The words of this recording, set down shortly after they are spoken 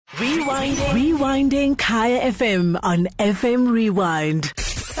Rewinding Kaya FM on FM Rewind.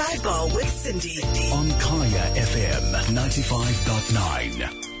 Sidebar with Sindi on Kaya FM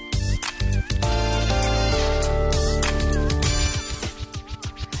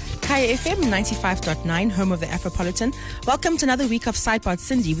 95.9. Kaya FM 95.9, home of the Afropolitan. Welcome to another week of Sidebar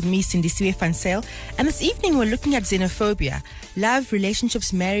Sindi with me, Sindi Fansale. And this evening we're looking at xenophobia, love,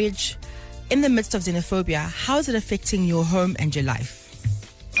 relationships, marriage. In the midst of xenophobia, how is it affecting your home and your life?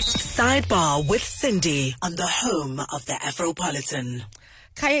 Sidebar with Sindi on the home of the Afropolitan.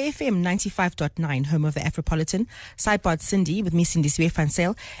 Kaya FM 95.9, home of the Afropolitan. Sidebar Sindi with me, Sindi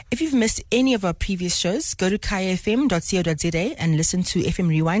Fansale. If you've missed any of our previous shows, go to kayafm.co.za and listen to FM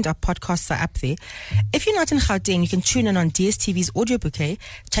Rewind. Our podcasts are up there. If you're not in Gauteng, you can tune in on DSTV's audio bouquet,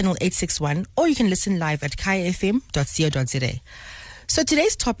 channel 861, or you can listen live at kayafm.co.za. So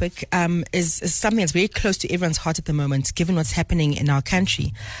today's topic is something that's very close to everyone's heart at the moment, given what's happening in our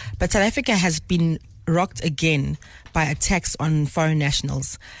country. But South Africa has been rocked again by attacks on foreign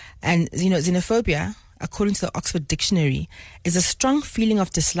nationals. And, xenophobia, according to the Oxford Dictionary, is a strong feeling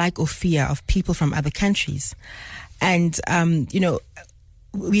of dislike or fear of people from other countries. And,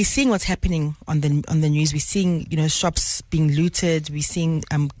 we're seeing what's happening on the news. We're seeing, shops being looted. We're seeing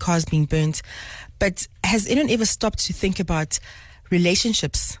cars being burnt. But has anyone ever stopped to think about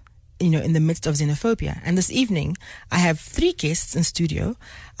relationships, in the midst of xenophobia? And this evening, I have three guests in studio.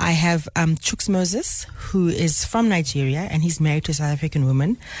 I have Chuks Moses, who is from Nigeria, and he's married to a South African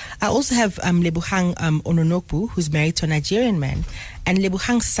woman. I also have Lebohang Ononokbu, who's married to a Nigerian man, and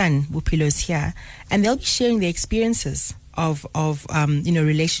Lebohang's son, Bophelo, is here, and they'll be sharing their experiences of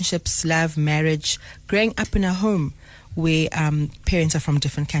relationships, love, marriage, growing up in a home where parents are from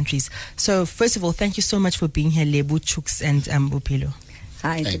different countries. So first of all, thank you so much for being here, Lebu, Chuks, and Bophelo.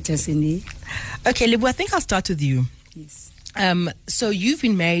 Hi, Dr. Sindi. Okay, Lebu, I think I'll start with you. Yes. So you've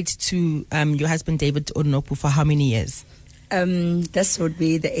been married to your husband, David Onopu, for how many years? This would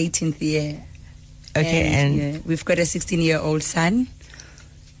be the 18th year. Okay, and we've got a 16-year-old son.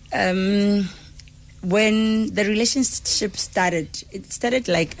 When the relationship started, it started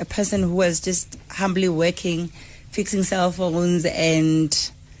like a person who was just humbly working, fixing cell phones,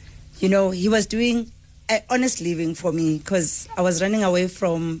 and he was doing an honest living for me, because I was running away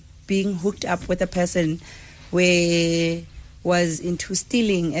from being hooked up with a person where was into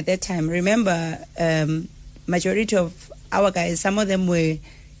stealing at that time. Remember, majority of our guys, some of them were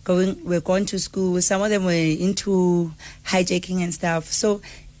going to school, some of them were into hijacking and stuff. So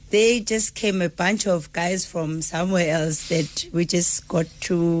they just came a bunch of guys from somewhere else that we just got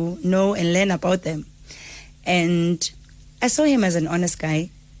to know and learn about them. And I saw him as an honest guy,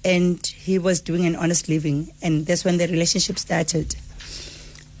 and he was doing an honest living, and that's when the relationship started.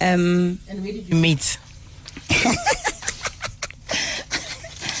 And where did you meet?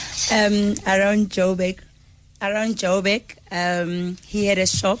 Around Joburg. He had a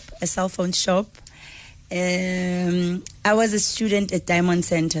shop, a cell phone shop. I was a student at Diamond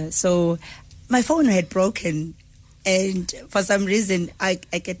Center, so my phone had broken. And for some reason, I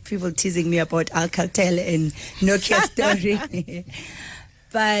get people teasing me about Alcatel and Nokia story.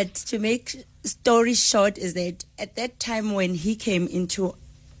 But to make story short is that at that time when he came into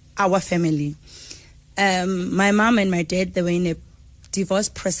our family, my mom and my dad, they were in a divorce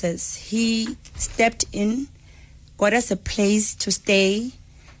process. He stepped in, got us a place to stay,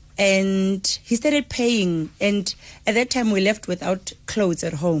 and he started paying. And at that time, we left without clothes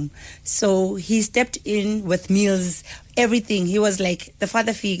at home. So he stepped in with meals, everything. He was like the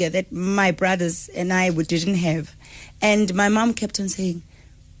father figure that my brothers and I didn't have. And my mom kept on saying,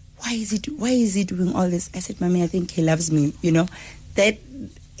 why is he doing all this? I said, Mommy, I think he loves me, That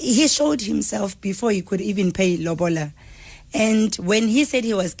he showed himself before he could even pay lobola. And when he said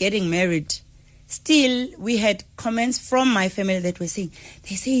he was getting married, still, we had comments from my family that were saying,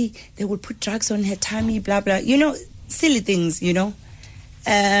 they say they would put drugs on her tummy, blah, blah. Silly things, Till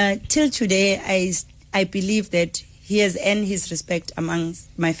today, I believe that he has earned his respect amongst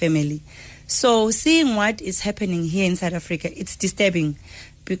my family. So seeing what is happening here in South Africa, it's disturbing,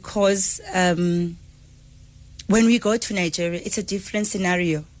 because when we go to Nigeria, it's a different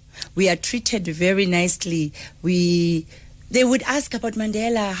scenario. We are treated very nicely. They would ask about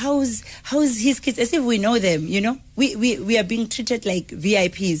Mandela, how's his kids, as if we know them, We are being treated like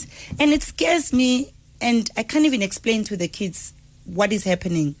VIPs. And it scares me, and I can't even explain to the kids what is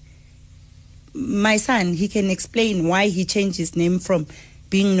happening. My son, he can explain why he changed his name from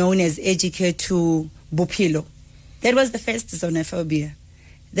being known as Ejike to Bophelo. That was the first xenophobia.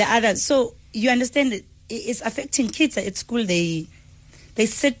 The other, so you understand that it's affecting kids at school. They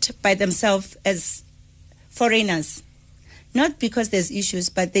sit by themselves as foreigners. Not because there's issues,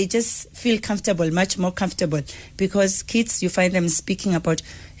 but they just feel comfortable, much more comfortable. Because kids, you find them speaking about,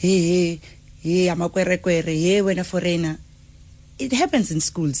 hey, I'm a kwere, hey, when a foreigner. It happens in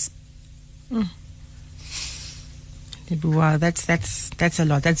schools. Wow, that's a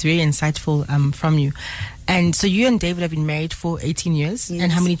lot. That's very insightful from you. And so you and David have been married for 18 years. Yes.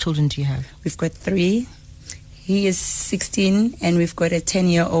 And how many children do you have? We've got 3. He is 16, and we've got a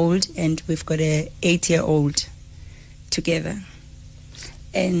 10-year-old, and we've got a 8-year-old together.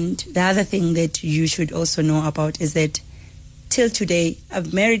 And the other thing that you should also know about is that till today,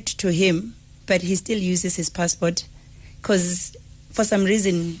 I'm married to him, but he still uses his passport because for some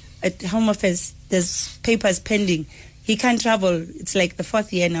reason at Home Affairs, there's papers pending. He can't travel. It's like the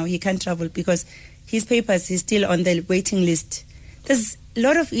 4th year now. He can't travel because his papers is still on the waiting list. There's a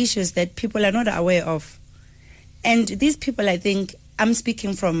lot of issues that people are not aware of. And these people, I think, I'm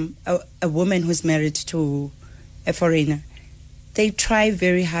speaking from a woman who's married to a foreigner. They try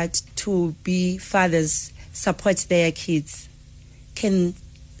very hard to be fathers, support their kids. Can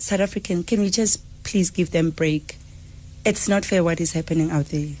we just please give them a break? It's not fair what is happening out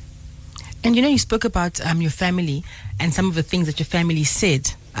there. And you spoke about your family and some of the things that your family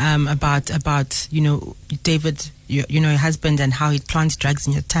said about David, your husband, and how he planted drugs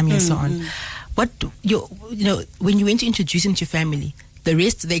in your tummy and so on. What when you went to introduce him to your family,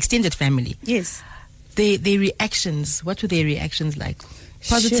 the extended family, yes, their reactions. What were their reactions like?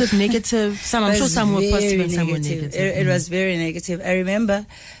 Positive, negative? I'm sure some were positive and some were negative. It was very negative. I remember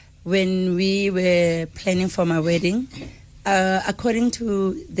when we were planning for my wedding. According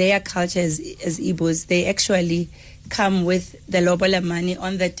to their culture as Igbos, they actually come with the lobola money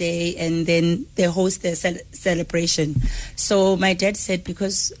on the day and then they host their celebration. So my dad said,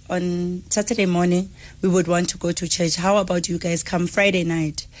 because on Saturday morning we would want to go to church, how about you guys come Friday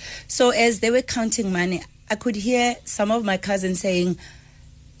night? So as they were counting money, I could hear some of my cousins saying,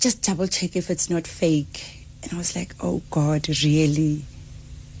 just double check if it's not fake. And I was like, oh God, really?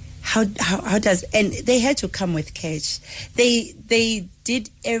 How does, and they had to come with cash. They did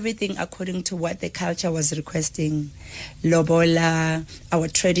everything according to what the culture was requesting. Lobola, our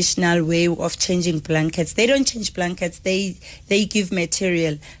traditional way of changing blankets. They don't change blankets, they give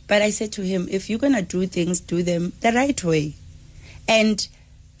material. But I said to him, if you're gonna do things, do them the right way. And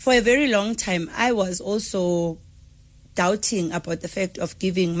for a very long time, I was also doubting about the fact of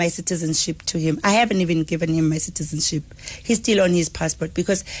giving my citizenship to him. I haven't even given him my citizenship. He's still on his passport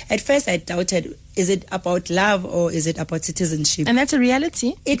because at first I doubted, is it about love or is it about citizenship? And that's a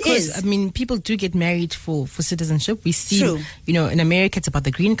reality. It is. I mean, people do get married for citizenship. We see, True. In America it's about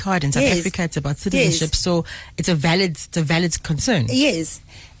the green card, in South Yes. Africa it's about citizenship. Yes. So it's a valid concern. Yes.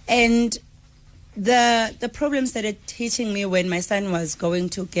 And the problems that are hitting me when my son was going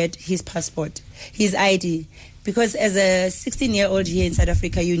to get his passport, his ID, because as a 16-year-old here in South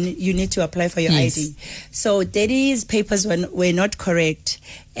Africa, you need to apply for your Yes. ID. So daddy's papers were not correct,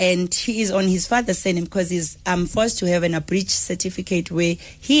 and he is on his father's surname because he's forced to have an abridged certificate where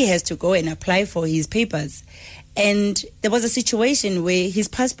he has to go and apply for his papers. And there was a situation where his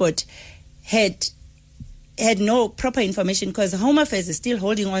passport had no proper information because Home Affairs is still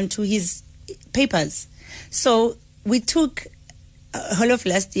holding on to his papers. So we took whole of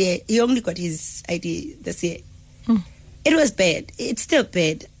last year. He only got his ID this year. It was bad. It's still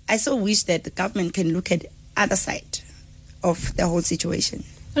bad. I so wish that the government can look at other side of the whole situation.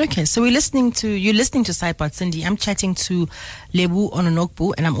 Okay, so you're listening to Sidepod Sindi. I'm chatting to Lebu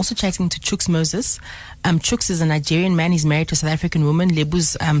Ononokbu, and I'm also chatting to Chooks Moses. Chooks is a Nigerian man. He's married to a South African woman.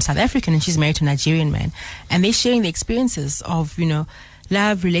 Lebu's South African, and she's married to a Nigerian man. And they're sharing the experiences of,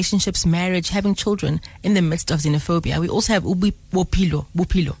 love, relationships, marriage, having children in the midst of xenophobia. We also have Bupilo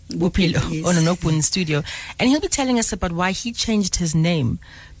Yes. Ononokbu in the studio. And he'll be telling us about why he changed his name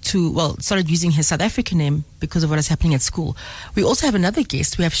started using his South African name because of what is happening at school. We also have another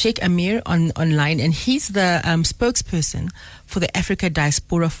guest. We have Sheikh Amir online, and he's the spokesperson for the Africa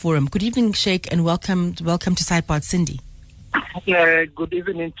Diaspora Forum. Good evening, Sheikh, and welcome to Sidepod Sindi. Good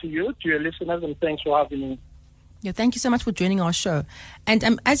evening to you, to your listeners, and thanks for having me. Yeah, thank you so much for joining our show.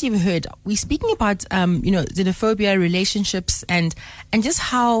 And as you've heard, we're speaking about xenophobia, relationships, and just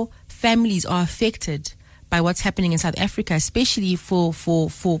how families are affected by what's happening in South Africa, especially for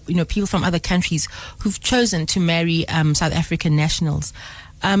people from other countries who've chosen to marry South African nationals.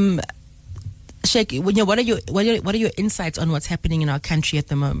 Sheikh, what are your insights on what's happening in our country at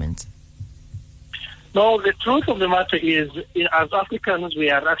the moment? No, the truth of the matter is, as Africans,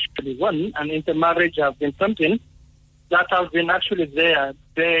 we are actually one, and intermarriage has been something that has been actually there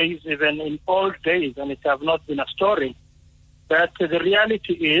days, even in old days, and it has not been a story. But the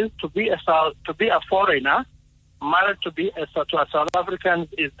reality is, to be a foreigner marriage to a South African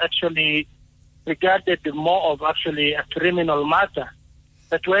is actually regarded more of actually a criminal matter.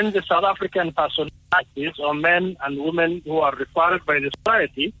 That when the South African personalities or men and women who are referred by the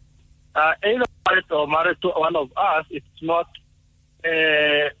society either married or married to one of us, it's not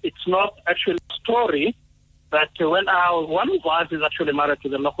actually a story that when one of us is actually married to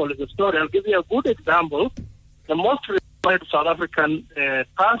the local is a story. I'll give you a good example. The most referred South African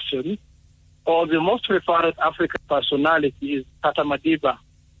person or the most referred African personality is Tata Madiba,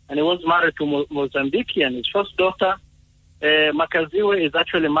 and he was married to Mozambican. His first daughter, Makaziwe, is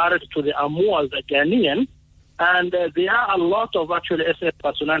actually married to the Amuas, a Ghanaian, and there are a lot of actually SA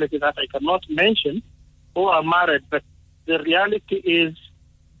personalities that I cannot mention who are married, but the reality is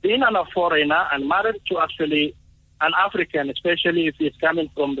being a foreigner and married to actually an African, especially if he's coming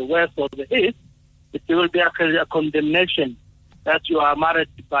from the west or the east, it will be actually a condemnation that you are married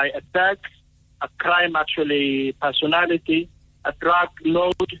by a tax, a crime actually personality, a drug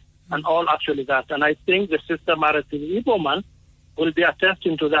load, and all actually that. And I think the sister married to the Igbo man will be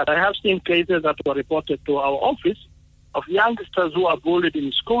attesting to that. I have seen cases that were reported to our office of youngsters who are bullied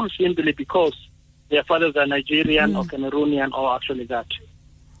in school simply because their fathers are Nigerian or Cameroonian or actually that.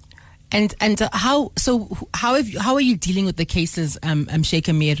 And how are you dealing with the cases, Sheikh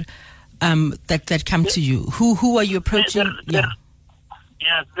Amir, that come to you? Who are you approaching?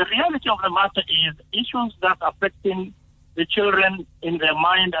 Yes, the reality of the matter is issues that affecting the children in their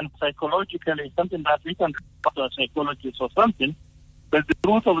mind and psychologically is something that we can talk to a psychologist or something. But the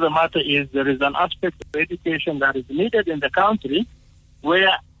truth of the matter is there is an aspect of education that is needed in the country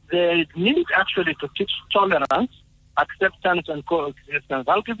where they need actually to teach tolerance, acceptance, and coexistence.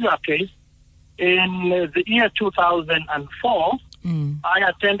 I'll give you a case. In the year 2004, I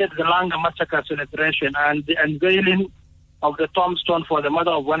attended the Langa Massacre celebration and the unveiling of the tombstone for the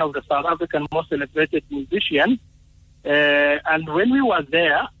mother of one of the South African most celebrated musicians. And when we were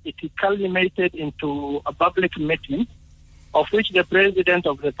there, it culminated into a public meeting of which the president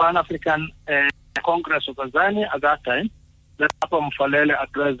of the Pan-African Congress of Tanzania at that time, Papa Mfalele,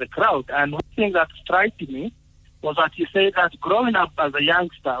 addressed the crowd. And one thing that struck me was that he said that growing up as a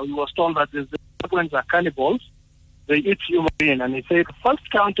youngster, he was told that the Zimbabweans are cannibals, they eat human beings. And he said the first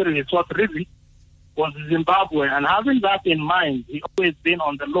country he thought really was Zimbabwe. And having that in mind, he always been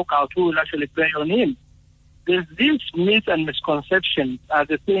on the lookout who will actually prey on him. These myths and misconceptions are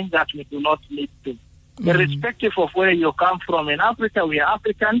the things that we do not need to. Irrespective of where you come from in Africa, we are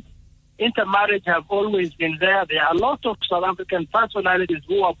African. Intermarriage have always been there. There are a lot of South African personalities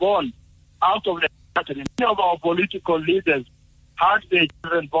who are born out of the country. Many of our political leaders had their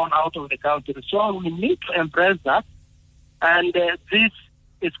children born out of the country. So we need to embrace that. And this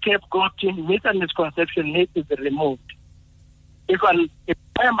scapegoating, myth and misconception needs to be removed. If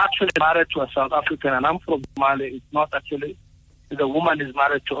I am actually married to a South African and I'm from Mali, it's not actually the woman is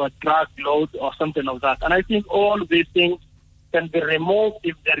married to a drug lord or something of that. And I think all these things can be removed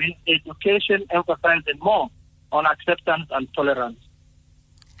if there is education emphasizing more on acceptance and tolerance.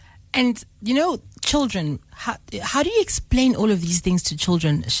 And, children, how do you explain all of these things to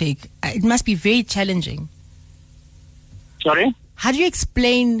children, Sheikh? It must be very challenging. Sorry? How do you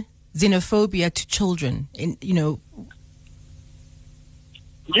explain xenophobia to children?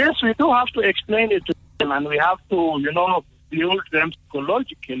 Yes, we do have to explain it to them, and we have to, build them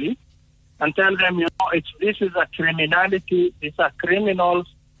psychologically and tell them, this is a criminality, these are criminals.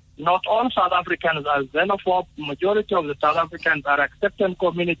 Not all South Africans are xenophobe. Majority of the South Africans are accepting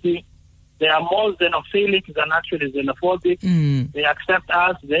community. They are more xenophilic than actually xenophobic. They accept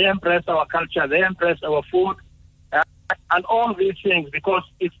us, they embrace our culture, they embrace our food, and all these things. Because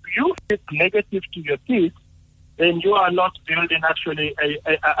if you feel negative to your kids, then you are not building actually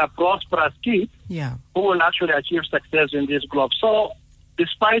a prosperous kid who will actually achieve success in this globe. So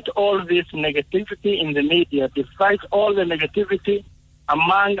despite all this negativity in the media, despite all the negativity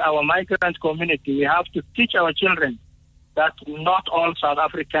among our migrant community, we have to teach our children that not all South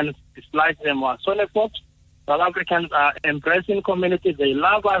Africans dislike them or xenophobes. South Africans are embracing community. They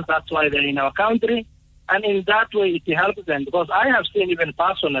love us. That's why they're in our country. And in that way, it helps them. Because I have seen even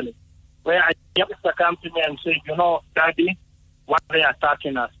personally where a youngster come to me and say, Daddy, why are they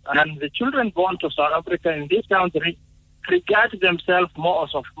attacking us? And the children born to South Africa in this country regard themselves more of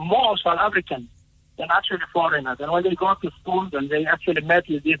South Africans than actually foreigners. And when they go to schools and they actually met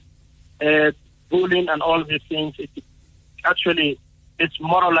with this bullying and all these things, it's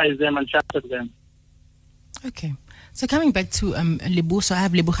moralized them and shattered them. Okay. So coming back to Lebu, so I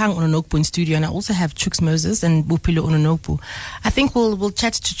have Lebuhang Ononokpu in studio, and I also have Chooks Moses and Bupilo Ononokpu. I think we'll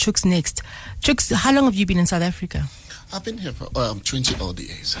chat to Chooks next. Chooks, how long have you been in South Africa? I've been here for 20 odd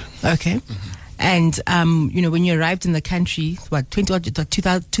years. Okay. And, when you arrived in the country,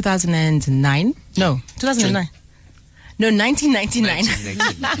 2009? No, 2009. No, 1999.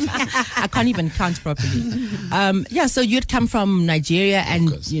 I can't even count properly. So you'd come from Nigeria and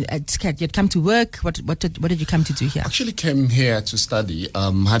you'd come to work. What did you come to do here? Actually came here to study.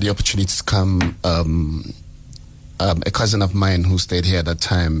 Had the opportunity to come. A cousin of mine who stayed here at that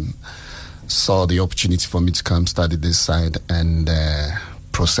time saw the opportunity for me to come study this side and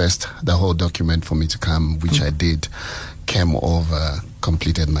processed the whole document for me to come, which I did. Came over,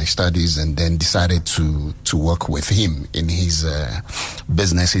 completed my studies, and then decided to work with him in his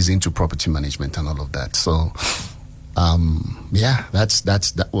business. He's into property management and all of that. So,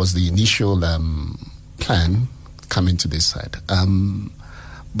 that was the initial plan coming to this side.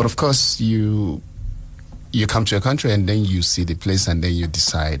 But of course, you come to a country and then you see the place and then you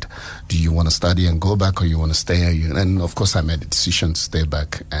decide, do you want to study and go back or you want to stay? And of course, I made the decision to stay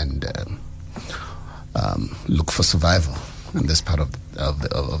back and look for survival in this part of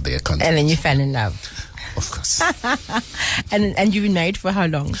the country. And then you fell in love. Of course. and you've been married for how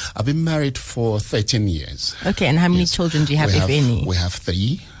long? I've been married for 13 years. Okay, and how many children do you have, if any? We have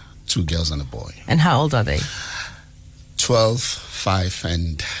 3, 2 girls and a boy. And how old are they? 12, 5,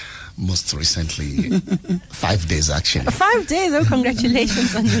 and most recently 5 days actually. 5 days. Oh,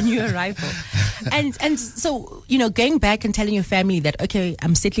 congratulations on your new arrival. And so, going back and telling your family that, okay,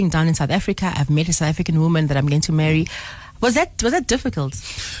 I'm settling down in South Africa, I've met a South African woman that I'm going to marry. Was that difficult?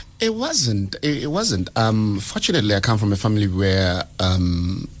 It wasn't. Fortunately, I come from a family where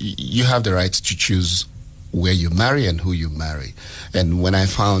you have the right to choose where you marry and who you marry. And when I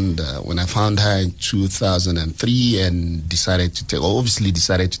found her in 2003 and decided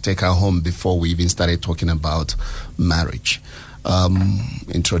to take her home before we even started talking about marriage.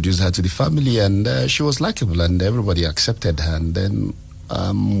 Introduced her to the family, and she was likable, and everybody accepted her. And then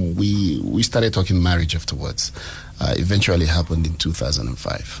we started talking marriage afterwards. Eventually happened in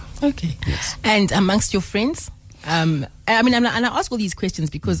 2005. Okay. Yes. And amongst your friends? And I ask all these questions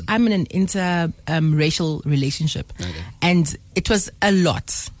because I'm in an interracial relationship, and it was a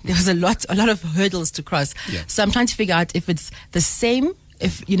lot. There was a lot of hurdles to cross. Yeah. So I'm trying to figure out if it's the same,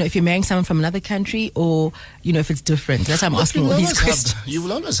 if you're marrying someone from another country, or if it's different. That's why I'm asking all these questions. You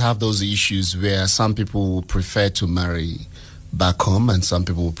will always have those issues where some people prefer to marry back home and some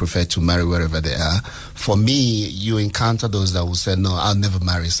people will prefer to marry wherever they are. For me, you encounter those that will say, no, I'll never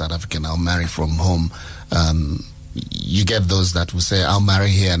marry South African, I'll marry from home. You get those that will say, I'll marry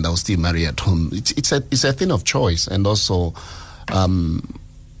here and I'll still marry at home. It's a thing of choice, and also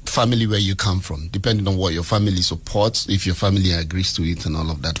family where you come from, depending on what your family supports, if your family agrees to it and all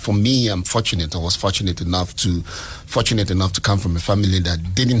of that. For me, I was fortunate enough to come from a family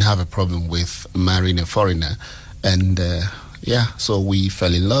that didn't have a problem with marrying a foreigner, and so we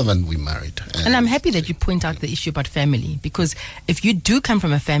fell in love and we married. And I'm happy that you point out the issue about family, because if you do come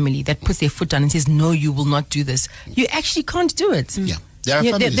from a family that puts their foot down and says, no, you will not do this, you actually can't do it. Yeah, there are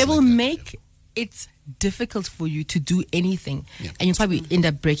families they will like make it difficult for you to do anything, and you probably end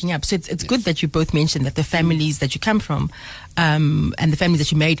up breaking up. So it's good that you both mentioned that the families that you come from and the families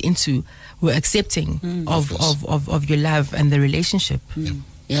that you married into were accepting of your love and the relationship.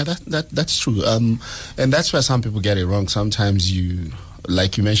 Yeah, that's true. And that's where some people get it wrong. Sometimes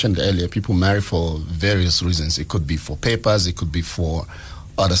like you mentioned earlier, people marry for various reasons. It could be for papers, it could be for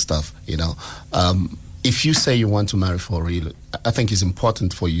other stuff, If you say you want to marry for real, I think it's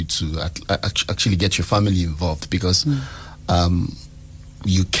important for you to actually get your family involved, because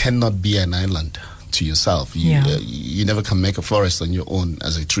you cannot be an island to yourself. You never can make a forest on your own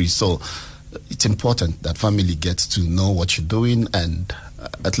as a tree. So it's important that family gets to know what you're doing and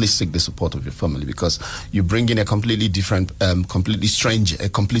at least seek the support of your family, because you bring in a completely different, a complete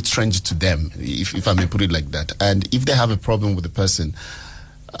stranger to them, if I may put it like that. And if they have a problem with the person,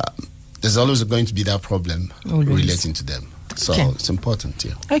 there's always going to be that problem relating to them. So it's important,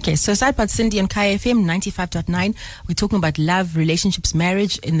 Okay, so Sidepod Sindi on Kaya FM 95.9. We're talking about love, relationships,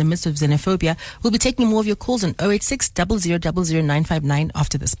 marriage in the midst of xenophobia. We'll be taking more of your calls on 086 000959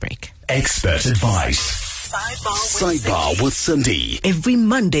 after this break. Expert advice. Sidebar with Sindi. Every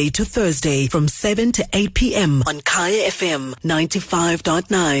Monday to Thursday from 7 to 8 p.m. on Kaya FM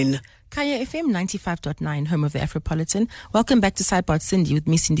 95.9. Kaya FM 95.9, home of the Afropolitan. Welcome back to Sidepod Sindi with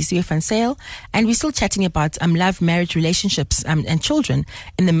me, Sindi Suefansale. And we're still chatting about love, marriage, relationships, and children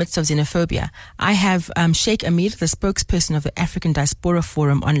in the midst of xenophobia. I have Sheikh Amir, the spokesperson of the African Diaspora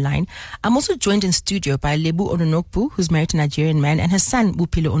Forum online. I'm also joined in studio by Lebu Ononokbu, who's married to a Nigerian man, and his son,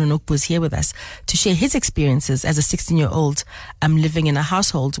 Bupilo Ononokbu, is here with us to share his experiences as a 16-year-old living in a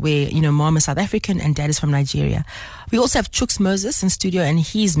household where, mom is South African and dad is from Nigeria. We also have Chooks Moses in studio, and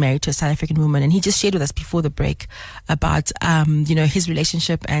he's married to a South African woman, and he just shared with us before the break about his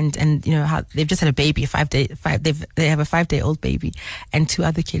relationship and how they've just had a baby, they have a 5-day-old baby and 2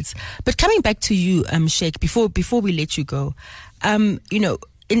 other kids. But coming back to you, Sheikh, before we let you go,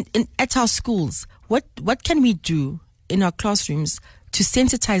 at our schools, what can we do in our classrooms to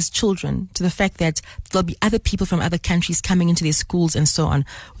sensitize children to the fact that there'll be other people from other countries coming into their schools and so on?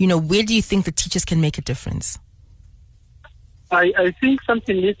 Where do you think the teachers can make a difference? I think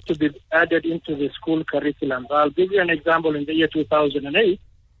something needs to be added into the school curriculum. I'll give you an example. In the year 2008,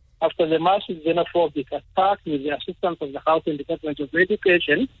 after the massive xenophobic attack with the assistance of the Gauteng Department of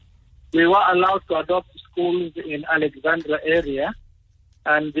Education, we were allowed to adopt schools in Alexandra area,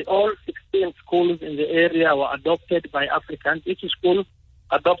 and all 16 schools in the area were adopted by Africans. Each school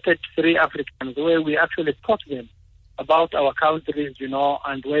adopted 3 Africans, where we actually taught them about our countries,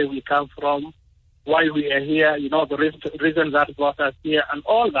 and where we come from, why we are here, the reason that brought us here, and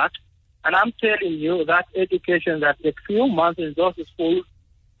all that. And I'm telling you that education that takes few months in those schools,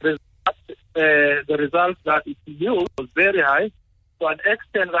 the results that it used was very high, to an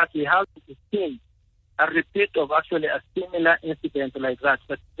extent that we have to see a repeat of actually a similar incident like that.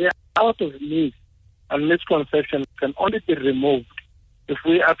 But they are out of myths and misconceptions can only be removed if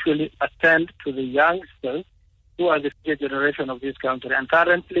we actually attend to the youngsters who are the future generation of this country. And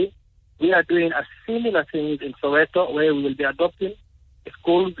currently, we are doing a similar thing in Soweto, where we will be adopting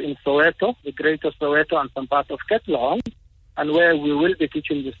schools in Soweto, the greater Soweto, and some part of Ketlong, and where we will be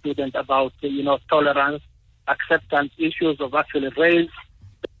teaching the students about, tolerance, acceptance, issues of actually race,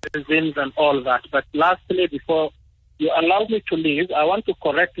 regimes, and all that. But lastly, before you allow me to leave, I want to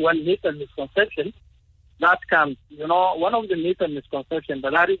correct one myth and misconception that comes. One of the myths and misconceptions,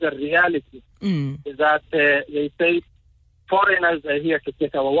 but that is a reality, is that they say foreigners are here to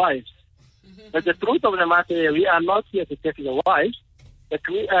take our wives. But the truth of the matter is, we are not here to take the wives, but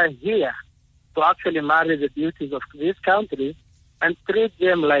we are here to actually marry the beauties of this country and treat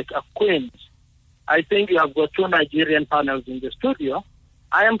them like a queen. I think you have got 2 Nigerian panels in the studio.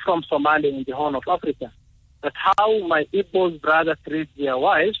 I am from Somalia in the Horn of Africa. But how my Igbo's brother treats their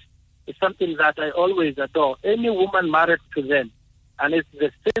wives is something that I always adore. Any woman married to them, and if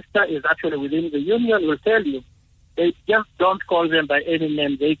the sister is actually within the union, will tell you, they just don't call them by any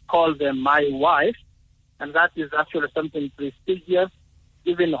name. They call them my wife, and that is actually something prestigious,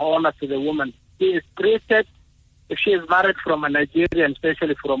 giving honor to the woman. She is treated, if she is married from a Nigerian,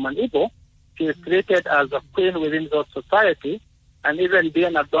 especially from an Igbo, she is treated as a queen within that society, and even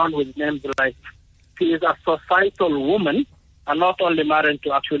being adorned with names like she is a societal woman and not only married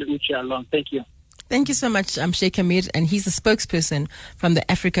to actually Uche alone. Thank you. Thank you so much, Sheikh Amir, and he's the spokesperson from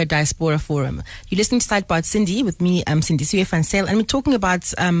the Africa Diaspora Forum. You're listening to Sideboard Sindi with me, Sindi Suye-Fansel, and we're talking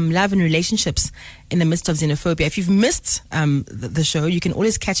about love and relationships in the midst of xenophobia. If you've missed the show, you can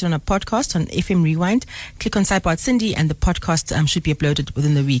always catch it on a podcast on FM Rewind. Click on Sideboard Sindi, and the podcast should be uploaded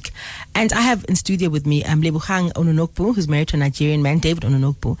within the week. And I have in studio with me Lebogang Ononokbu, who's married to a Nigerian man, David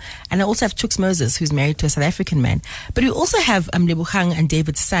Ononokbu, and I also have Chooks Moses, who's married to a South African man. But we also have Lebogang and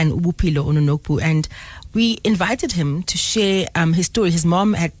David's son, Ubupilo Ononokbu, and we invited him to share his story. His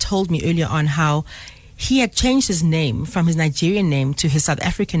mom had told me earlier on how he had changed his name from his Nigerian name to his South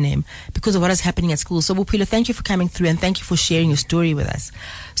African name because of what is happening at school. So, Ubupilo, thank you for coming through and thank you for sharing your story with us.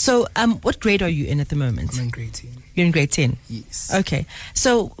 So, what grade are you in at the moment? I'm in grade 10. You're in grade 10? Yes. Okay.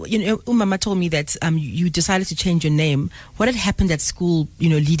 So, Umama told me that you decided to change your name. What had happened at school,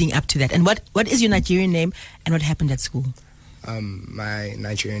 leading up to that? And what is your Nigerian name and what happened at school? My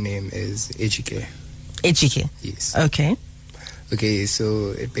Nigerian name is Ejike. Ejike? Yes. Okay. Okay, so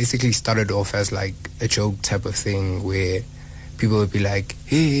it basically started off as like a joke type of thing where people would be like,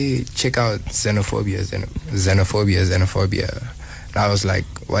 hey, check out xenophobia. And I was like,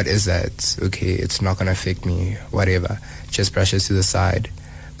 what is that? Okay, it's not going to affect me, whatever. Just brush it to the side.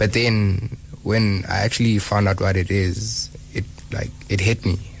 But then when I actually found out what it is, it hit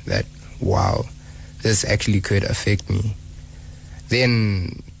me that, wow, this actually could affect me.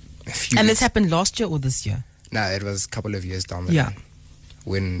 Then and this happened last year or this year? No, it was a couple of years down the line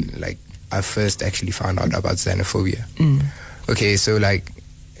when I first actually found out about xenophobia. Okay, so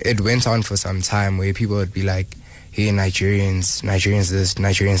it went on for some time where people would be like, hey, Nigerians this,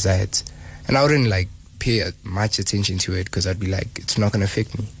 Nigerians that. And I wouldn't pay much attention to it because I'd be like, it's not going to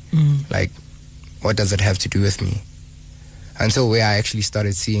affect me. What does it have to do with me? Until where I actually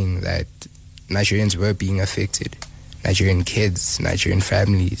started seeing that Nigerians were being affected. Nigerian kids, Nigerian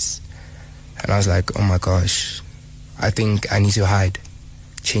families. And I was like, oh my gosh, I think I need to hide,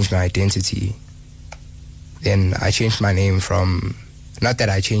 change my identity. Then I changed my name from, not that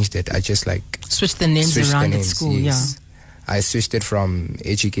I changed it, I just switched the names around at school, yes. I switched it from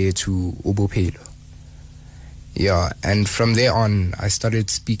HK to Ubupelo. Yeah, and from there on, I started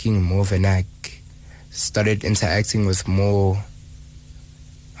speaking more vernac, started interacting with more,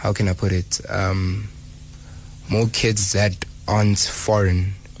 how can I put it, more kids that aren't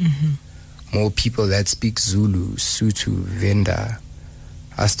foreign, more people that speak Zulu, Sotho, Venda.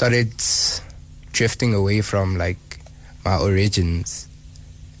 I started drifting away from like my origins,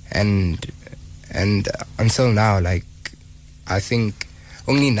 and until now, like I think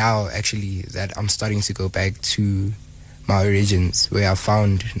only now actually that I'm starting to go back to my origins, where I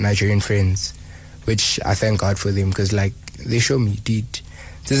found Nigerian friends, which I thank God for them, because like they show me, dude,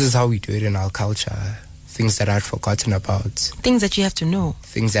 this is how we do it in our culture. Things that I'd forgotten about. Things that you have to know.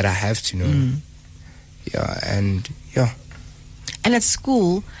 Things that I have to know. Yeah, and yeah. And at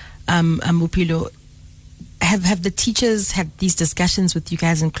school, Upilo, have the teachers had these discussions with you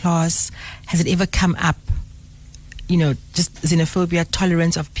guys in class? Has it ever come up? You know, just xenophobia,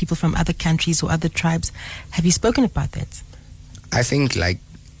 tolerance of people from other countries or other tribes. Have you spoken about that? I think, like,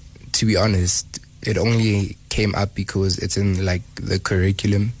 to be honest, it only came up because it's in, like, the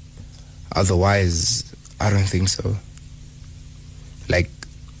curriculum. Otherwise, I don't think so. Like,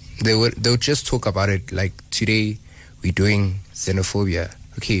 they'll just talk about it, like, today we're doing xenophobia.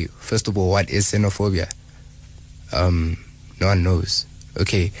 Okay, first of all, what is xenophobia? No one knows.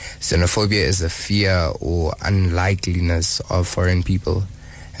 Okay, xenophobia is a fear or unlikeliness of foreign people.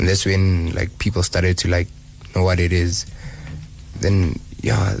 And that's when, like, people started to, like, know what it is. Then,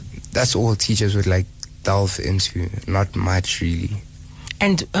 yeah, that's all teachers would, like, delve into. Not much, really.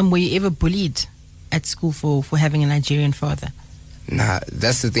 And were you ever bullied at school for having a Nigerian father? Nah,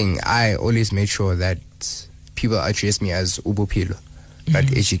 that's the thing. I always made sure that people address me as Ubupilo, not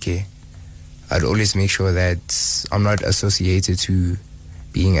HK. I'd always make sure that I'm not associated to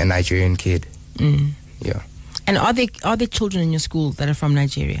being a Nigerian kid. Yeah. And are there children in your school that are from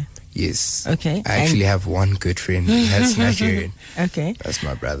Nigeria? Yes. Okay. I actually have one good friend that's Nigerian. Okay. That's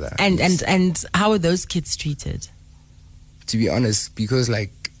my brother. And yes. and how are those kids treated? To be honest, because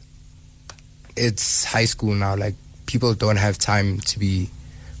like it's high school now, like people don't have time to be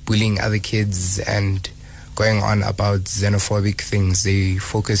bullying other kids and going on about xenophobic things. They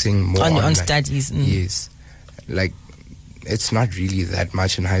focusing more on like, studies. Yes. Like it's not really that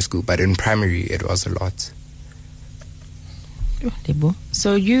much in high school, but in primary it was a lot.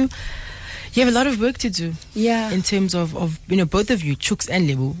 So you have a lot of work to do. Yeah. In terms of both of you, Chuks and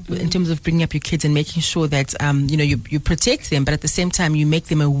Lebu, in terms of bringing up your kids and making sure that you protect them, but at the same time you make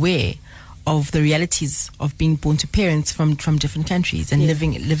them aware of the realities of being born to parents from different countries and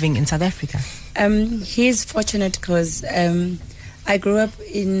living in South Africa. He's fortunate because I grew up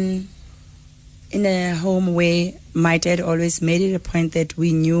in a home where my dad always made it a point that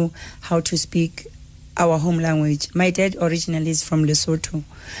we knew how to speak our home language. My dad originally is from Lesotho,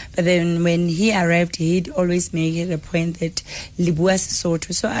 but then when he arrived, he'd always make it a point that Libua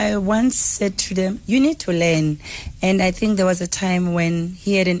Sesotho. So I once said to them, you need to learn. And I think there was a time when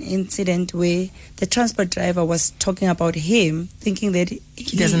he had an incident where the transport driver was talking about him, thinking that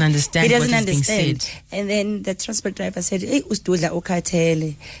he doesn't understand. He doesn't what is understand. being said. And then the transport driver said, "Hey, Ustudla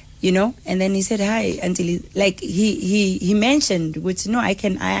ukatele." You know, and then he said hi until he mentioned, which no, I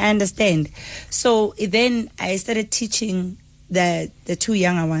understand. So then I started teaching the two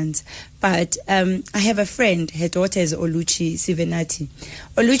younger ones. But I have a friend, her daughter is Oluchi Sivenati.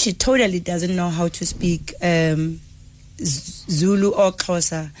 Oluchi totally doesn't know how to speak Zulu or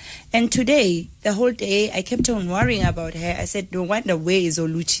Xhosa. And today, the whole day, I kept on worrying about her. I said, no wonder where is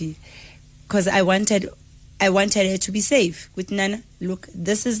Oluchi? Because I wanted her to be safe. With Nana, look,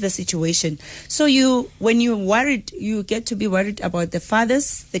 this is the situation. So when you're worried, you get to be worried about the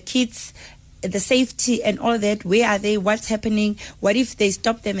fathers, the kids, the safety and all that. Where are they? What's happening? What if they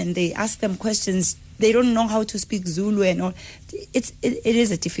stop them and they ask them questions? They don't know how to speak Zulu and all. It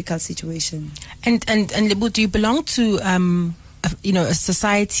is a difficult situation. And Lebu, do you belong to a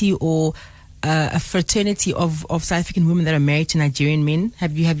society or a fraternity of South African women that are married to Nigerian men?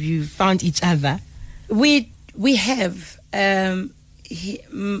 Have you found each other? We have my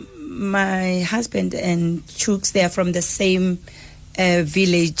husband and Chuks. They are from the same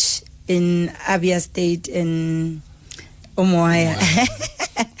village in Abia State in Omoaya.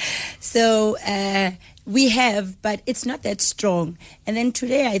 So we have, but it's not that strong. And then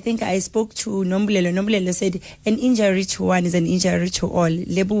today I think I spoke to Nombulelo. Nombulelo said, an injury to one is an injury to all.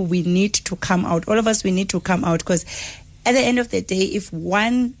 Lebu, we need to come out. All of us, we need to come out, because at the end of the day, if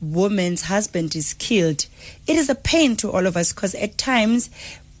one woman's husband is killed, it is a pain to all of us, because at times,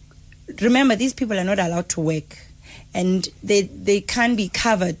 remember, these people are not allowed to work. and they can't be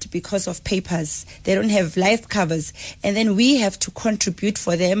covered because of papers. They don't have life covers, and then we have to contribute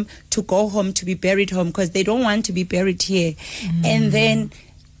for them to go home, to be buried home, because they don't want to be buried here. And then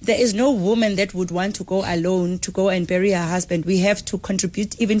there is no woman that would want to go alone to go and bury her husband. We have to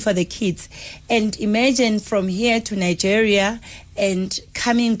contribute even for the kids. And imagine from here to Nigeria and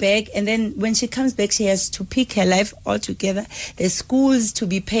coming back, and then when she comes back, she has to pick her life altogether. There's schools to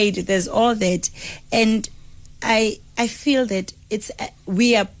be paid. There's all that. And I feel that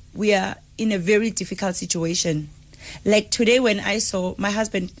we are in a very difficult situation. Like today when I saw my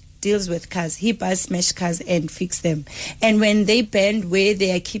husband deals with cars. He buys smashed cars and fix them. And when they banned where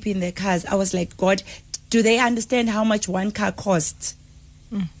they are keeping their cars, I was like, God, do they understand how much one car costs?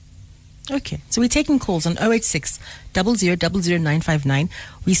 Okay, so we're taking calls on 086 000959.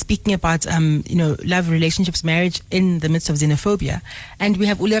 We're speaking about love, relationships, marriage in the midst of xenophobia, and we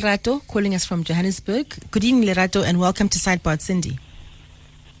have Ulerato calling us from Johannesburg. Good evening, Ulerato, and welcome to Sidebar Sindi.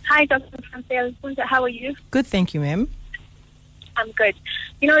 Hi, Dr. Francel. How are you? Good, thank you, ma'am. I'm good.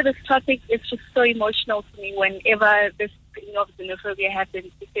 This topic is just so emotional to me whenever this thing of xenophobia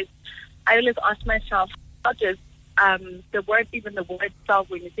happens, because I always ask myself, how does the word itself,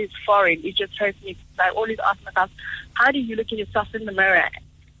 when it is foreign, it just hurts me. I always ask myself, how do you look at yourself in the mirror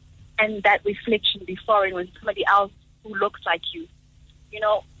and that reflection be foreign when somebody else who looks like you?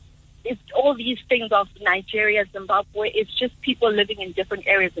 It's all these things of Nigeria, Zimbabwe, it's just people living in different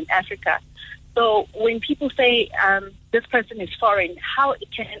areas in Africa. So when people say this person is foreign, how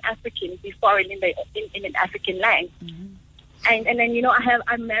can an African be foreign in an African land? And then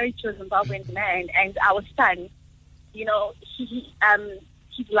I'm married to a Zimbabwean man, and our son,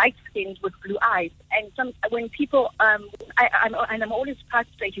 he's light skinned with blue eyes. And when people I'm always proud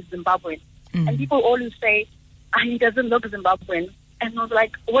to say he's Zimbabwean, and people always say he doesn't look Zimbabwean, and I was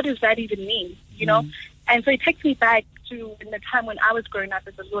like, what does that even mean? And so it takes me back to the time when I was growing up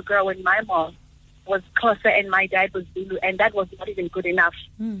as a little girl, when my mom was Xhosa and my dad was Zulu, and that was not even good enough.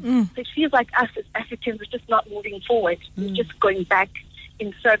 So it feels like us as Africans, we're just not moving forward. We're just going back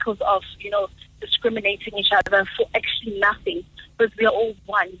in circles of, discriminating each other for actually nothing, because we are all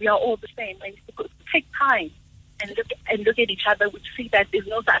one. We are all the same. And to take time and look at each other, we see that there's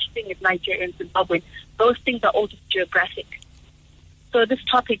no such thing as Nigeria and Zimbabwe. Those things are all just geographic. So this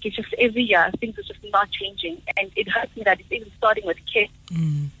topic is just every year, things are just not changing. And it hurts me that it's even starting with kids.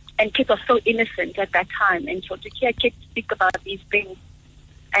 And kids are so innocent at that time. And so to hear kids speak about these things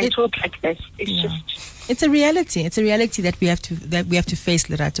and talk like this, it's a reality. It's a reality that we have to face,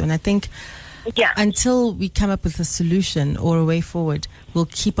 Lerato. And I think until we come up with a solution or a way forward, we'll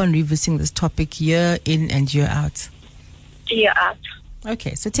keep on revisiting this topic year in and year out. Year out.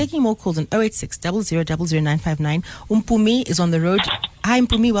 Okay, so taking more calls on 086 000959. Mpumi is on the road. Hi,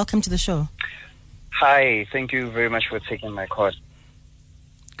 Mpumi, welcome to the show. Hi, thank you very much for taking my call.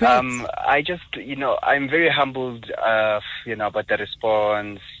 Great. I just, I'm very humbled, about the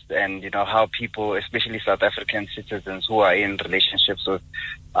response and, how people, especially South African citizens who are in relationships with,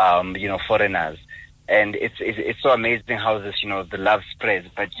 foreigners. And it's so amazing how this, the love spreads.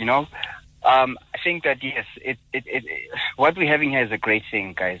 But, I think that, yes, what we're having here is a great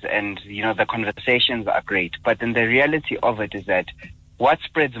thing, guys. And, the conversations are great. But then the reality of it is that what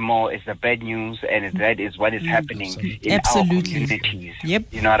spreads more is the bad news, and that is what is happening in our communities. Yep.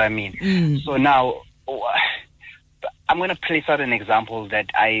 You know what I mean? So now, I'm going to place out an example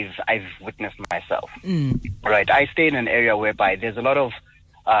that I've witnessed myself. Right? I stay in an area whereby there's a lot of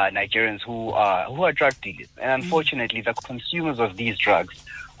Nigerians who are drug dealers, and unfortunately, the consumers of these drugs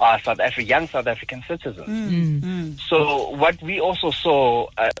are young South African citizens. So what we also saw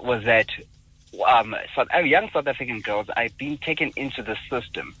was that young South African girls are being taken into the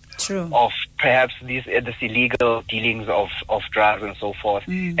system of perhaps this illegal dealings of drugs and so forth.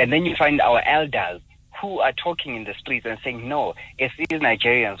 And then you find our elders who are talking in the streets and saying, no, it's these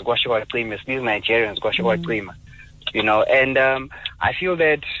Nigerians, it's these Nigerians, and I feel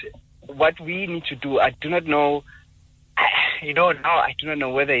that what we need to do, I do not know, I do not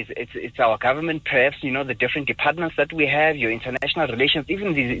know whether it's our government, perhaps, the different departments that we have, your international relations,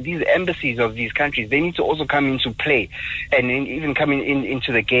 even these embassies of these countries, they need to also come into play and even come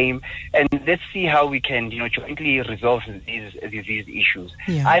into the game. And let's see how we can, jointly resolve these issues.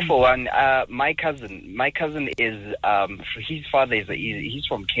 Yeah. I, for one, my cousin is, his father he's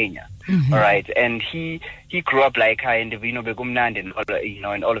from Kenya, all right, and he grew up like her and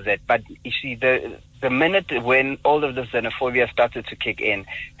and all of that. But you see, the minute when all of the xenophobia started to kick in,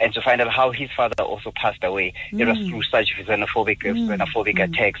 and to find out how his father also passed away, it was through such xenophobic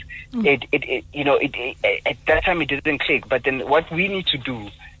attacks. At that time it didn't click. But then what we need to do,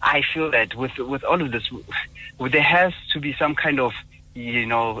 I feel that with all of this, there has to be some kind of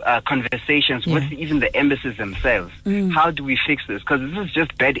conversations with even the embassies themselves. How do we fix this? Because this is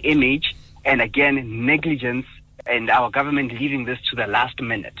just bad image, and again negligence, and our government leaving this to the last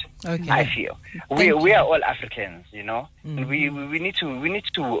minute. Okay. I feel we are all Africans, and we need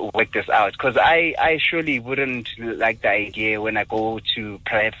to work this out, because I surely wouldn't like the idea when I go to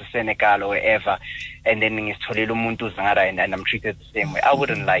perhaps Senegal or wherever, and then and I'm treated the same way. I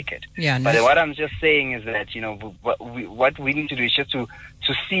wouldn't like it. Yeah. No. But what I'm just saying is that what we need to do is just to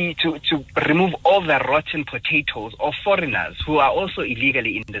remove all the rotten potatoes of foreigners who are also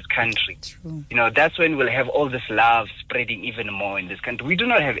illegally in this country. True. That's when we'll have all this love spreading even more in this country. We do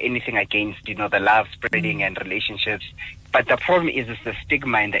not have anything against the love spreading and relationships, but the problem is the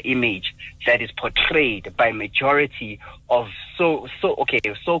stigma and the image that is portrayed by majority of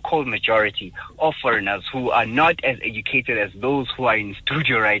so-called majority of foreigners who are not as educated as those who are in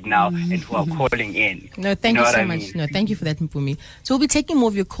studio right now and who are calling in. No, thank you so much. No, thank you for that, Mpumi. So we'll be taking more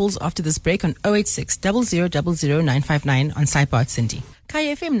of your calls after this break on 086 0000 959 on Sidebar Sindi.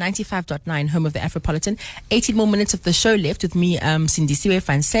 Kaya FM 95.9, home of the Afropolitan. 18 more minutes of the show left with me, Sindi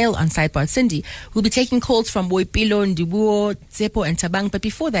Fan Sale on Sidebar Sindi. We'll be taking calls from Boipilo, Ndibuo, Tsepo, and Tabang. But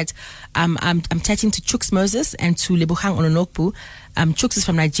before that, I'm chatting to Chooks Moses and to Lebogang Ononokpu. Chooks is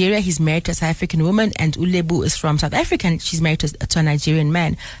from Nigeria. He's married to a South African woman, and Ulebu is from South Africa. And she's married to a Nigerian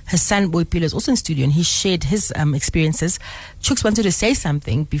man. Her son Boipilo is also in studio, and he shared his experiences. Chooks wanted to say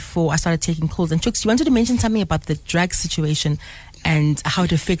something before I started taking calls. And Chooks, you wanted to mention something about the drug situation and how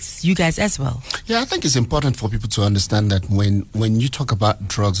it affects you guys as well. Yeah, I think it's important for people to understand that when you talk about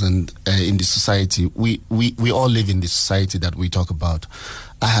drugs and in the society, we all live in the society that we talk about.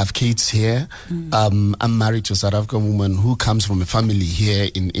 I have kids here. I'm married to a South African woman who comes from a family here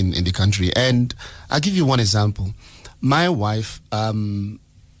in the country. And I'll give you one example. My wife come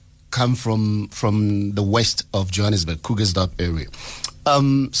from the west of Johannesburg, Krugersdorp area.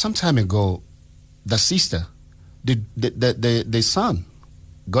 Some time ago, the sister, the son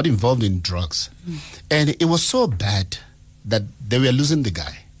got involved in drugs, and it was so bad that they were losing the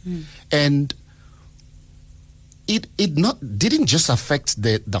guy, and it didn't just affect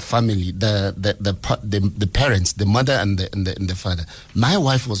the family, the parents, the mother and the father. My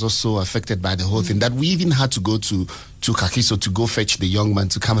wife was also affected by the whole thing, that we even had to go to Kakiso to go fetch the young man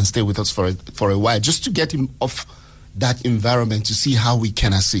to come and stay with us for a while, just to get him off that environment, to see how we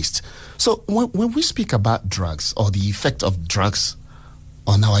can assist. So when we speak about drugs or the effect of drugs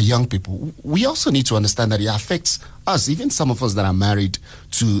on our young people, we also need to understand that it affects us, even some of us that are married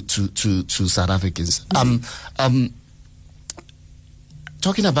to South Africans.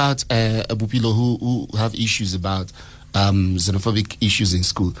 Talking about Bupilo who have issues about xenophobic issues in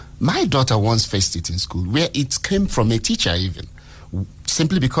school. My daughter once faced it in school, where it came from a teacher even,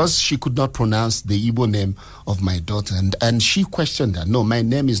 simply because she could not pronounce the Igbo name of my daughter, and she questioned her. No, my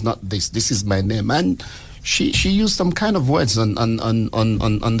name is not this. This is my name. And she used some kind of words on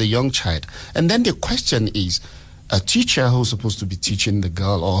the young child. And then the question is, a teacher who's supposed to be teaching the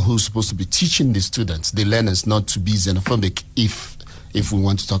girl, or who's supposed to be teaching the students, the learners, not to be xenophobic, if we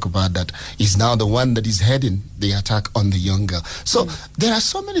want to talk about that, is now the one that is heading the attack on the young girl. So there are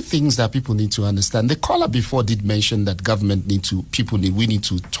so many things that people need to understand. The caller before did mention that we need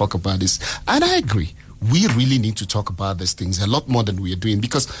to talk about this. And I agree. We really need to talk about these things a lot more than we are doing,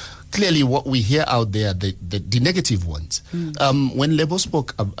 because clearly what we hear out there, the negative ones. When Lebo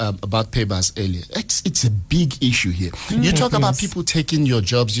spoke about papers earlier, it's a big issue here. You talk about people taking your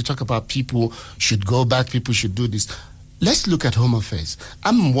jobs. You talk about people should go back, people should do this. Let's look at Home Affairs.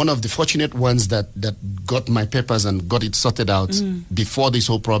 I'm one of the fortunate ones that got my papers and got it sorted out before these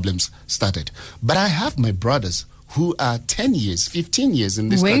whole problems started. But I have my brothers who are 10 years, 15 years in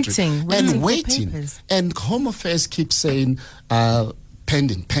this country. Waiting. And Home Affairs keeps saying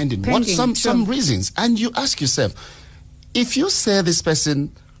pending. Some reasons. And you ask yourself, if you say this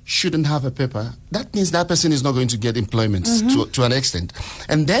person shouldn't have a paper, that means that person is not going to get employment to an extent.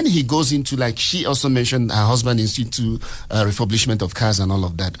 And then he goes into, like she also mentioned, her husband is into refurbishment of cars and all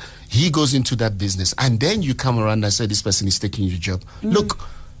of that. He goes into that business. And then you come around and say this person is taking your job. Look,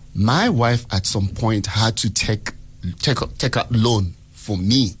 my wife at some point had to take out loan for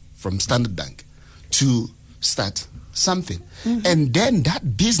me from Standard Bank to start something. And then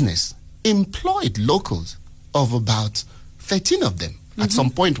that business employed locals of about 13 of them at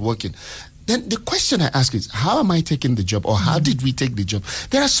some point working. then the question I ask is, how am I taking the job, or how did we take the job?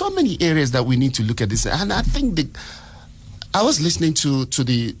 There are so many areas that we need to look at this, and I think I was listening to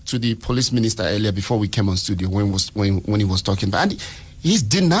the police minister earlier before we came on studio when he was talking, and he's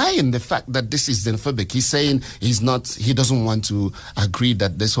denying the fact that this is xenophobic. He's saying he doesn't want to agree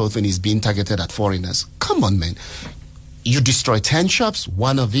that this whole thing is being targeted at foreigners. Come on, man. You destroy 10 shops,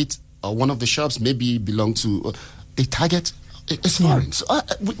 one of the shops maybe belong to a target. It's foreign. So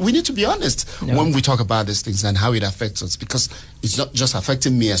we need to be honest when we talk about these things and how it affects us, because it's not just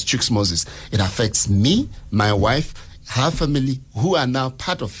affecting me as Chooks Moses. It affects me, my wife, her family, who are now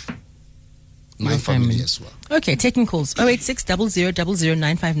part of my family as well. Okay, taking calls. 086 00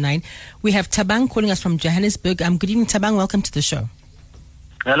 959. We have Tabang calling us from Johannesburg. Good evening, Tabang. Welcome to the show.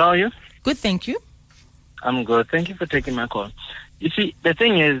 Hello, are you? Good, thank you. I'm good. Thank you for taking my call. You see, the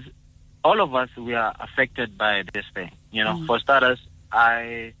thing is, all of us, we are affected by this thing. You know, for starters,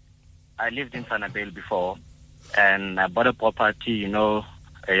 I lived in Sanabel before, and I bought a property, you know,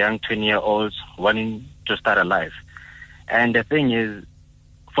 a young 20-year-old wanting to start a life. And the thing is,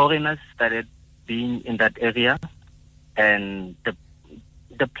 foreigners started being in that area, and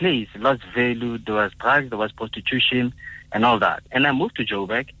the place lost value. There was drugs, there was prostitution, and all that. And I moved to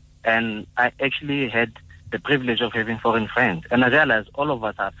Joburg, and I actually had the privilege of having foreign friends. And I realized all of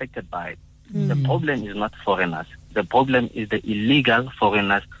us are affected by it. The problem is not foreigners. The problem is the illegal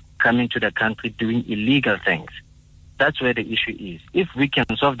foreigners coming to the country doing illegal things. That's where the issue is. If we can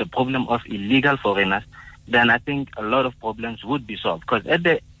solve the problem of illegal foreigners, then I think a lot of problems would be solved. Because at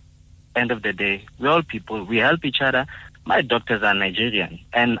the end of the day, we're all people. We help each other. My doctors are Nigerian,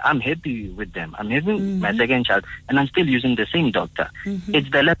 and I'm happy with them. I'm having my second child, and I'm still using the same doctor. It's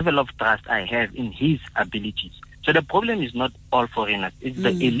the level of trust I have in his abilities. So the problem is not all foreigners. It's the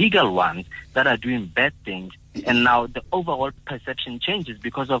illegal ones that are doing bad things, and now the overall perception changes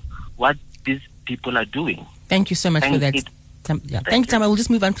because of what these people are doing. Thank you so much for that. Thank you, Tam. I will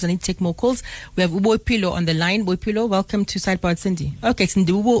just move on because I need to take more calls. We have Boipilo on the line. Boipilo, welcome to Sideboard Sindi. Okay, it's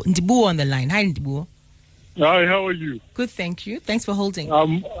Ndibuo on the line. Hi, Ndibuo. Hi, how are you? Good, thank you. Thanks for holding.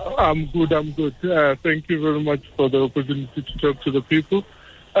 I'm good. Thank you very much for the opportunity to talk to the people.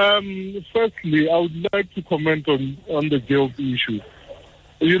 Firstly, I would like to comment on the job issue.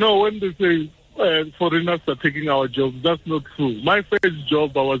 You know, when they say foreigners are taking our jobs, that's not true. My first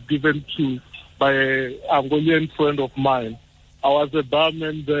job I was given to by an Angolan friend of mine. I was a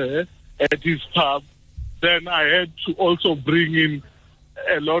barman there at his pub. Then I had to also bring in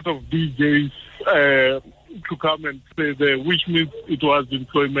a lot of DJs to come and play there, which means it was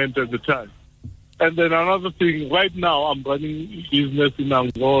employment at the time. And then another thing, right now I'm running business in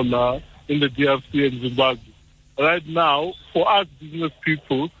Angola, in the DRC and Zimbabwe. Right now, for us business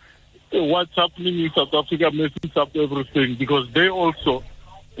people, what's happening in South Africa messes up everything, because they also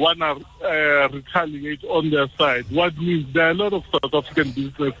want to retaliate on their side. What means there are a lot of South African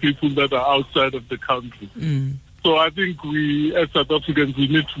business people that are outside of the country. So I think we, as South Africans, we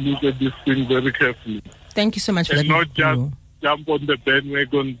need to look at this thing very carefully. Thank you so much for that. And not just jump on the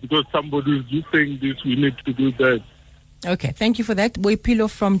bandwagon because somebody is saying this, we need to do that. Okay, thank you for that. Boipilo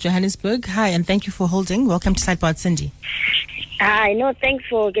from Johannesburg. Hi, and thank you for holding. Welcome to Sideboard Sindi. Hi, no, thanks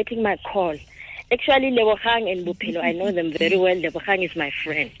for getting my call. Actually, Lebogang and Boipilo, I know them very well. Lebogang is my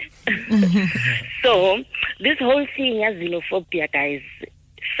friend. So, this whole thing as xenophobia, guys,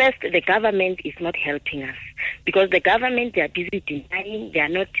 first, the government is not helping us because the government, they are busy denying, they are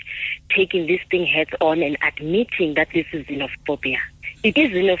not taking this thing heads on and admitting that this is xenophobia. It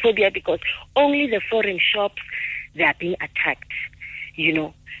is xenophobia because only the foreign shops, they are being attacked, you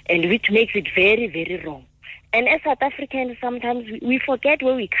know, and which makes it very, very wrong. And as South Africans, sometimes we forget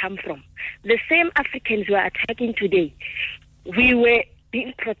where we come from. The same Africans who are attacking today, we were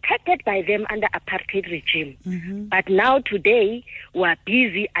being protected by them under apartheid regime. But now today, we are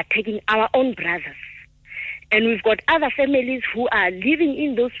busy attacking our own brothers. And we've got other families who are living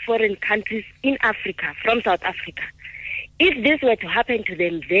in those foreign countries in Africa, from South Africa. If this were to happen to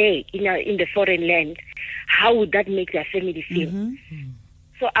them there in the foreign land, how would that make their family feel?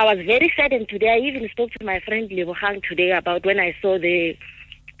 So I was very saddened today. I even spoke to my friend Lebogang today about when I saw the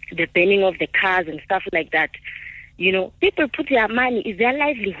burning of the cars and stuff like that. You know, people put their money, it's their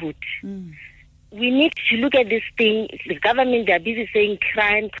livelihood. We need to look at this thing. The government, they're busy saying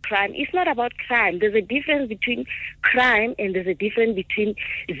crime. It's not about crime. There's a difference between crime and there's a difference between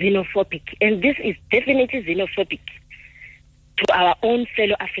xenophobic. And this is definitely xenophobic to our own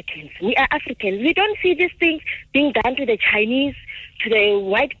fellow Africans. We are Africans. We don't see these things being done to the Chinese, to the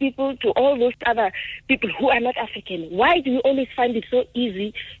white people, to all those other people who are not African. Why do we always find it so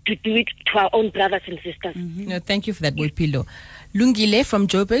easy to do it to our own brothers and sisters? No, thank you for that, Boipilo. Lungile from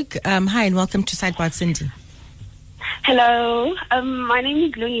Joburg. Hi and welcome to Sidebar Sindi. Hello, my name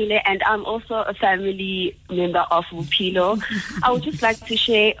is Lungile and I'm also a family member of Bophelo. I would just like to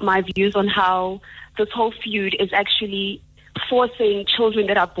share my views on how this whole feud is actually forcing children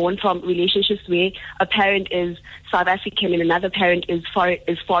that are born from relationships where a parent is South African and another parent is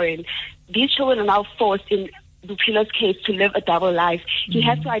foreign. These children are now forced, in Bophelo's case, to live a double life. He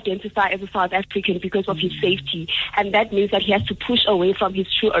has to identify as a South African because of his safety, and that means that he has to push away from his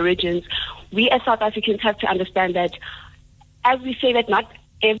true origins. We as South Africans have to understand that, as we say that not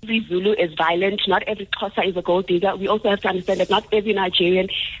every Zulu is violent, not every Xhosa is a gold digger, we also have to understand that not every Nigerian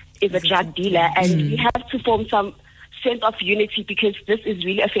is a drug dealer, and we have to form some sense of unity, because this is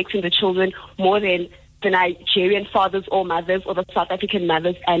really affecting the children more than the Nigerian fathers or mothers or the South African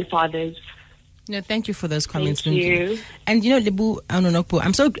mothers and fathers. No, thank you for those comments. Thank you. And Lebu Anonokpo,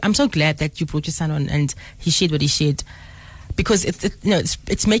 I'm so glad that you brought your son on and he shared what he shared, because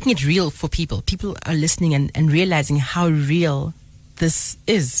it's making it real for people. People are listening and realizing how real this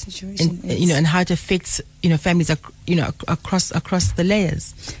is, and how it affects families across the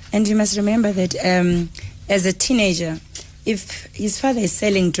layers. And you must remember that as a teenager, if his father is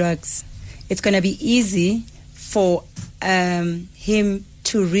selling drugs, it's going to be easy for him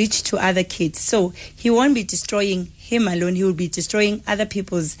to reach to other kids. So he won't be destroying him alone, he will be destroying other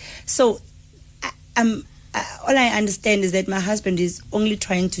people's. So all I understand is that my husband is only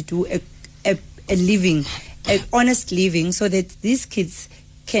trying to do a living, an honest living, so that these kids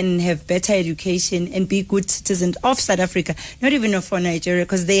can have better education and be good citizens of South Africa, not even for Nigeria,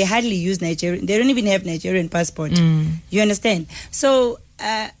 because they hardly use Nigerian. They don't even have Nigerian passport. You understand? So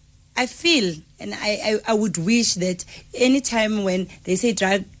I feel, and I would wish that any time when they say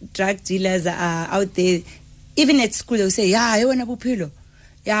drug dealers are out there, even at school, they'll say, yeah, you want to Bophelo.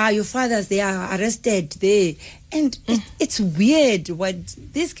 Yeah, your fathers, they are arrested there. And it's weird what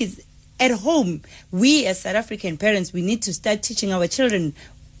these kids at home, we as South African parents, we need to start teaching our children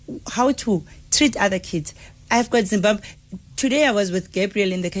how to treat other kids. I've got Zimbabwe. Today I was with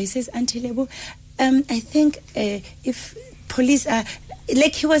Gabriel in the car. He says, Auntie Lebo, I think if police are,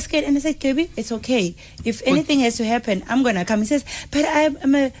 like, he was scared, and I said, Gaby, it's okay. If anything has to happen, I'm going to come. He says, but I'm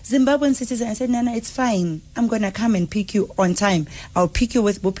a Zimbabwean citizen. I said, Nana, it's fine. I'm going to come and pick you on time. I'll pick you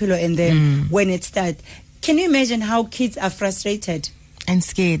with Bophelo, and then when it starts. Can you imagine how kids are frustrated? And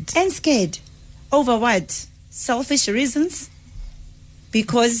scared. And scared. Over what? Selfish reasons?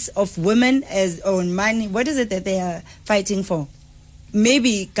 Because of women as own money? What is it that they are fighting for?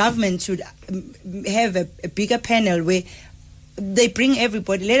 Maybe government should have a bigger panel where they bring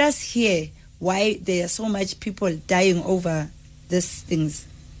everybody. Let us hear why there are so much people dying over these things,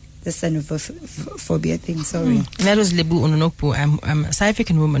 the xenophobia thing. Sorry. That was Lebu Ononokpo, a South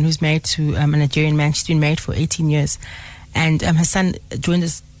African woman who's married to a Nigerian man. She's been married for 18 years. And her son joined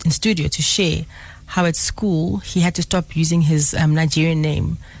us in studio to share how at school he had to stop using his Nigerian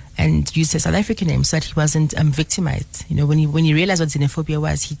name and use his South African name so that he wasn't victimized. When he realized what xenophobia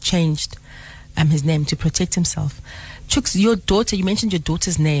was, he changed his name to protect himself. Chooks, your daughter, you mentioned your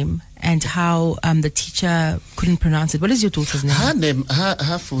daughter's name and how the teacher couldn't pronounce it. What is your daughter's name?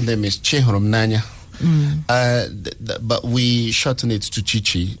 Her full name is Chehoromnanya. But we shorten it to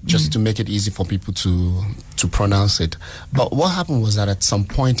Chichi just to make it easy for people to pronounce it. But what happened was that at some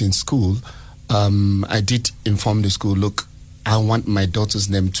point in school, I did inform the school, look, I want my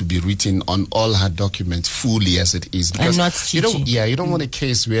daughter's name to be written on all her documents fully as it is. Because and not Chichi. You don't want a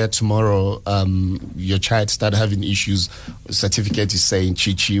case where tomorrow your child start having issues. Certificate is saying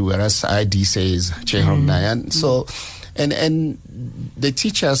Chichi, whereas ID says Chehoromnanya. So. And the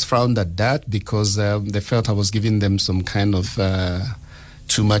teachers frowned at that because they felt I was giving them some kind of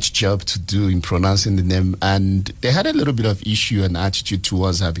too much job to do in pronouncing the name. And they had a little bit of issue and attitude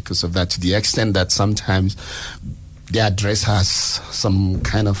towards her because of that, to the extent that sometimes they address her some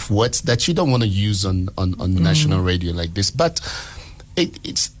kind of words that you don't want to use on national radio like this. But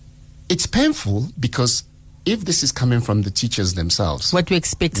it's painful because if this is coming from the teachers themselves, what do you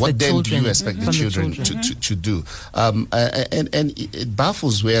expect? What the then children do you expect the children to do? And it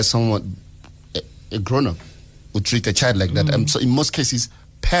baffles where someone, a grown-up, would treat a child like that. So in most cases,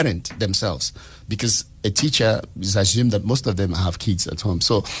 parent themselves, because a teacher is assumed that most of them have kids at home.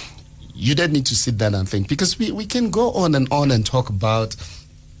 So you don't need to sit down and think, because we can go on and talk about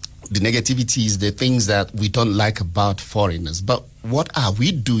the negativities, the things that we don't like about foreigners. But what are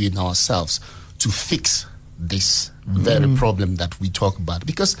we doing ourselves to fix this very problem that we talk about?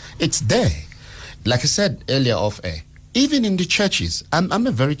 Because it's there. Like I said earlier off air, even in the churches. I'm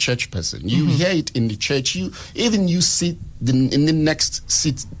a very church person. You hear it in the church. You sit in the next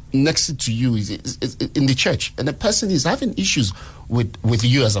seat next to you is in the church, and the person is having issues with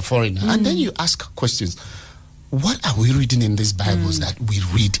you as a foreigner, and then you ask questions. What are we reading in these Bibles that we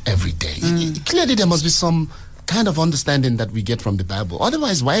read every day? Clearly, there must be some kind of understanding that we get from the Bible.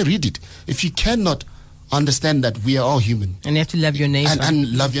 Otherwise, why read it if you cannot understand that we are all human? And you have to love your neighbor.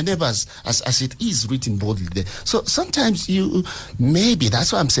 And love your neighbors as it is written boldly there. So sometimes maybe,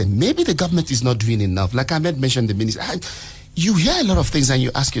 that's what I'm saying, maybe the government is not doing enough. Like Ahmed mentioned the minister. You hear a lot of things and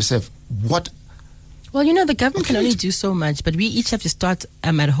you ask yourself, what? Well, the government can only do so much, but we each have to start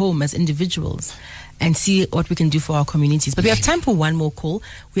at home as individuals and see what we can do for our communities. But we have time for one more call.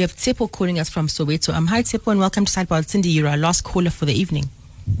 We have Tsepo calling us from Soweto. Hi, Tsepo, and welcome to Sidebar. Sindi, you're our last caller for the evening.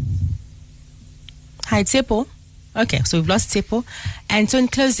 Hi, Tsepo. Okay, so we've lost Tsepo. And so in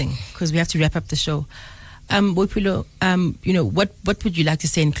closing, because we have to wrap up the show, Boipelo, what would you like to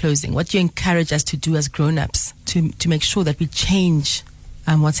say in closing? What do you encourage us to do as grown-ups to make sure that we change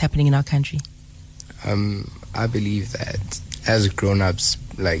what's happening in our country? I believe that as grown-ups,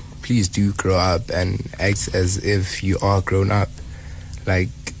 please do grow up and act as if you are grown up.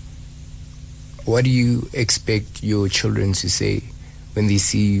 What do you expect your children to say when they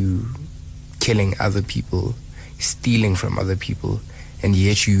see you killing other people, stealing from other people, and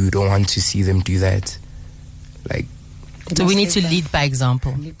yet you don't want to see them do that? So we need to lead by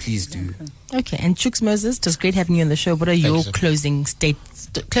example. Please do. Okay, and Chooks Moses, it was great having you on the show. What are your closing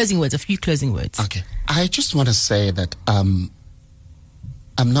words, a few closing words? Okay, I just want to say that I'm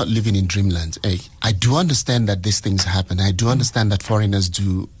not living in dreamland. I do understand that these things happen. I do understand that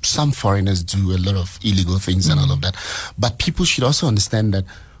some foreigners do a lot of illegal things and all of that. But people should also understand that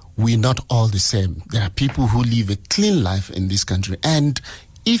we're not all the same. There are people who live a clean life in this country. And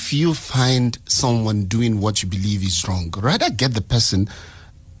if you find someone doing what you believe is wrong, rather get the person,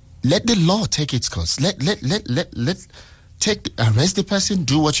 let the law take its course. Arrest the person,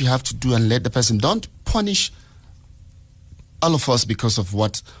 do what you have to do, and let the person. Don't punish all of us because of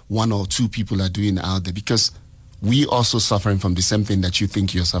what one or two people are doing out there, because we also suffering from the same thing that you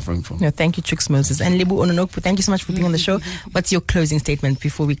think you're suffering from. No, thank you, Chooks Moses. And Lebu Ononokpu, thank you so much for being on the show. What's your closing statement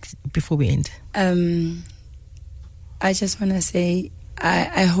before we end? I just want to say,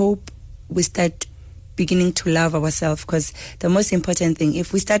 I hope we start beginning to love ourselves, because the most important thing,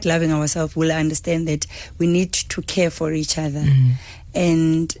 if we start loving ourselves, we'll understand that we need to care for each other.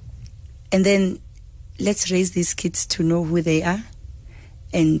 And then let's raise these kids to know who they are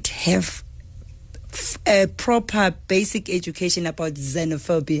and have a proper basic education about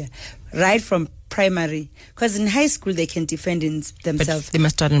xenophobia right from primary, because in high school they can defend themselves. But they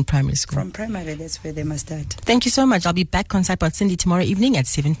must start in primary school. From primary, that's where they must start. Thank you so much. I'll be back on Sidebar Sindi tomorrow evening at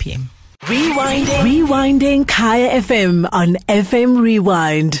 7 p.m. Rewinding Kaya FM on FM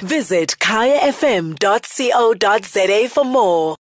Rewind. Visit kayafm.co.za for more.